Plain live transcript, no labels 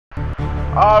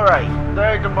Alright,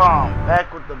 there's the bomb.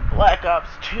 Back with the Black Ops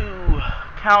 2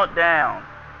 countdown.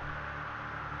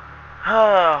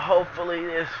 Hopefully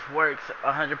this works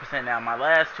 100% now. My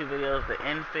last two videos, the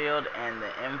Enfield and the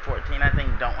M14, I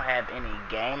think don't have any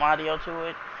game audio to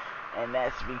it. And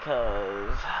that's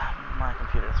because my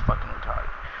computer is fucking retarded.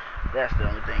 That's the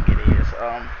only thing it is.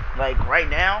 Like right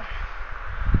now,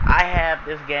 I have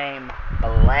this game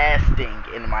blasting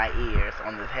in my ears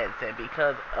on this headset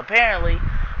because apparently,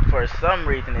 for some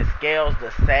reason, it scales the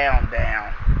sound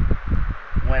down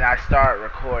when I start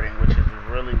recording, which is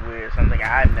really weird. Something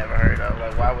I've never heard of.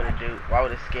 Like, why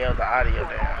would it scale the audio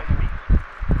down?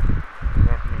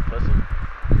 Run from me, pussy.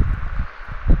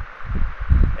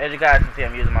 As you guys can see,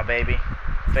 I'm using my baby.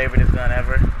 Favoriteest gun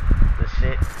ever. The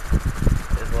shit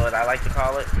is what I like to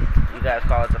call it. You guys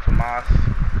call it the Famas.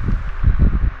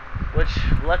 Which,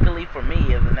 luckily for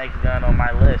me, is the next gun on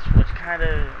my list. Which kind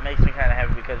of makes me kind of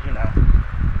happy because, you know,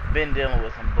 been dealing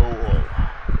with some bull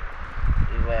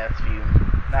these last few,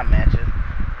 not matches,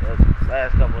 but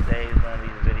last couple of days doing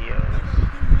these videos.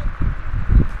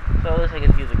 So at least I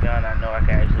get to use a gun I know I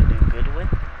can actually do good with,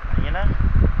 you know?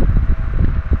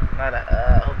 Not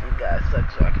a, hope these guys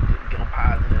suck so I can go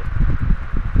positive.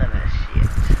 None of that shit.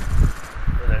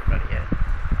 Where's everybody at?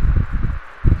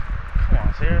 Come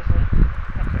on, seriously?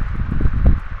 Okay.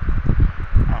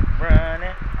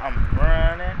 I'm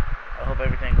running. I hope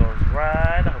everything goes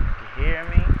right. I hope you can hear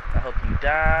me. I hope you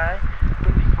die.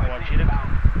 I want you to...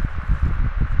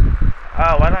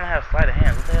 Oh, why don't I have sleight of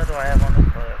hand? What the hell do I have on this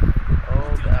bus?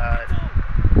 Oh, God.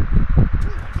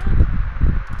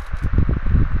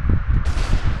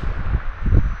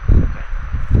 Okay.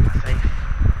 Am I safe?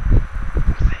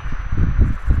 I'm safe.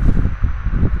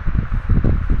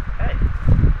 Hey.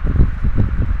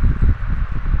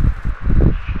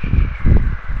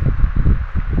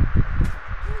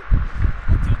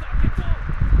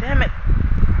 Damn it.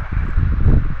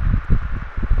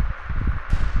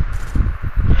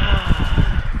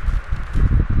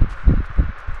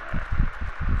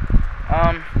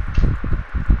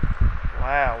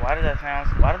 Wow, why does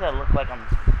that look like I'm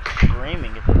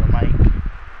screaming into the mic?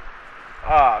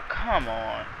 Oh, come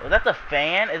on. Was that the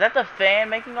fan? Is that the fan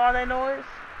making all that noise?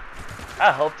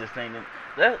 I hope this thing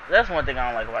didn't. That's one thing I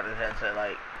don't like about this headset.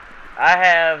 Like, I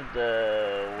have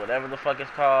the, whatever the fuck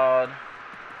it's called,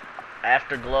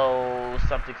 Afterglow,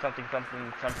 something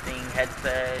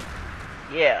headset.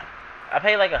 Yeah. I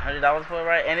paid like $100 for it,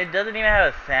 right? And it doesn't even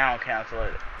have a sound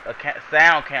canceller.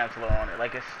 Sound canceller on it.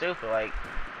 Like, it's stupid. Like,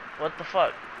 what the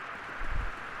fuck?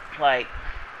 Like,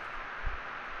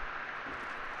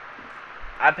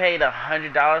 I paid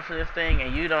 $100 for this thing,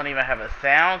 and you don't even have a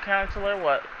sound canceller.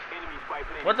 What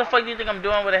the fuck do you think I'm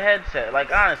doing with a headset?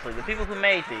 Like, honestly, the people who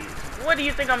made these, what do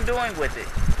you think I'm doing with it?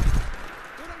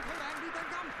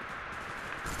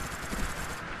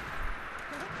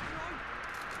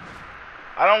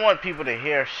 I don't want people to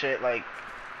hear shit like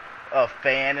a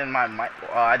fan in my mic.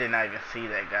 Oh, I did not even see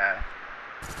that guy.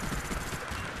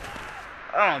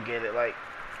 I don't get it. Like,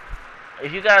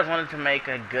 if you guys wanted to make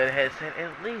a good headset,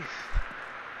 at least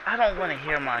I don't want to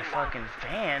hear my fucking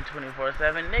fan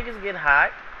 24/7. Niggas get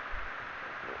hot.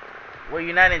 Were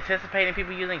you not anticipating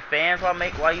people using fans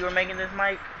while you were making this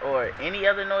mic or any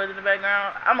other noise in the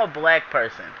background? I'm a black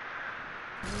person.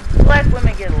 Black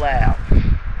women get loud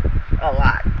a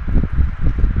lot.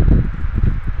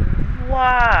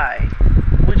 Why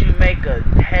would you make a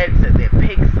headset that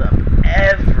picks up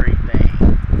everything?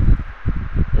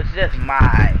 It's just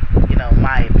my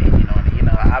opinion on it. You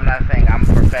know, I'm not saying I'm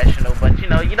professional, but you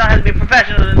know, you don't have to be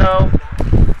professional to know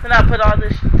to not put all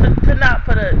this to not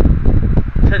put a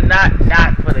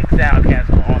sound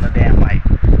cancel on a damn mic.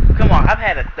 Come on, I've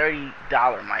had a $30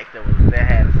 mic that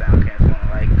had a sound cancel on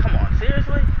it. Like, come on,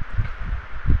 seriously?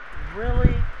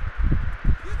 Really?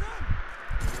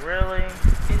 Really?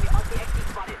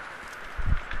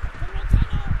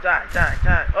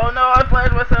 Die. Oh no, I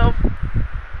flashed myself.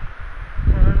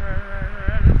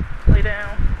 Run. Lay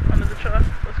down. Under the truck.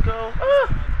 Let's go. Oh!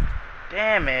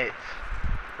 Damn it.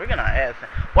 We're getting our ass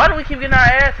handed. Why do we keep getting our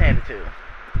ass handed to?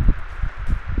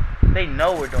 They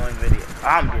know we're doing video.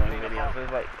 I'm doing videos.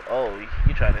 It's like, oh,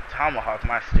 you tried to tomahawk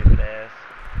my stupid ass.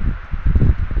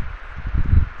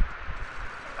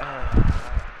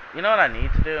 You know what I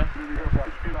need to do?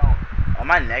 On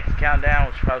my next countdown,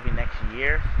 which will probably be next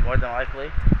year, more than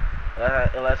likely,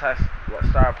 unless I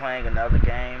start playing another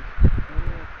game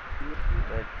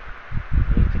that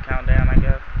needs to count down, I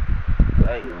guess.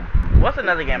 Like, what's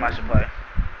another game I should play?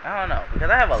 I don't know, because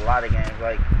I have a lot of games.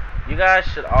 Like, you guys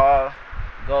should all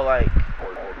go like,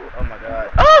 oh my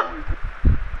god. Oh!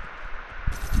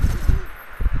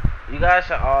 You guys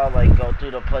should all like go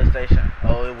through the PlayStation.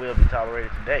 Oh, it will be talking.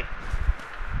 tolerated today.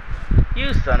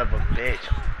 You son of a bitch.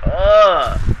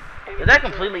 Ugh. Is that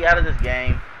completely out of this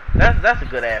game? That's a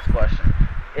good ass question.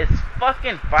 Is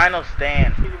fucking final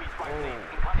stand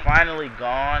finally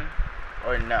gone,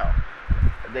 or no?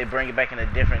 They bring it back in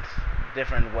a different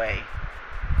way.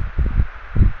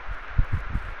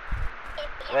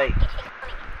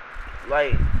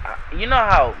 Like, you know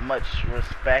how much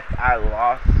respect I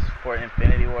lost for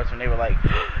Infinity Wars when they were like,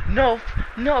 no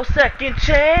second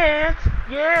chance.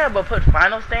 Yeah, but put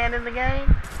final stand in the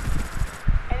game.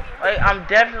 Like,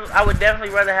 I would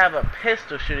definitely rather have a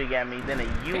pistol shooting at me than a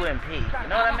UMP. You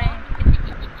know what I mean?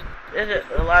 There's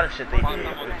just a lot of shit they did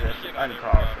was just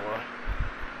uncalled for.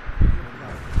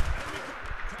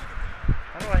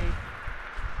 How do I?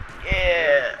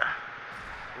 Yeah.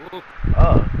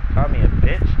 Oh, call me a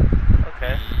bitch.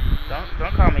 Okay.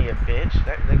 Don't call me a bitch.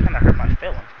 That kind of hurt my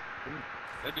feelings.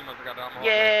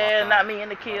 Yeah, not me in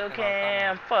the kill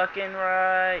cam. Fucking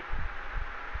right.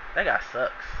 That guy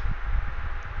sucks.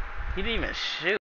 He didn't even shoot.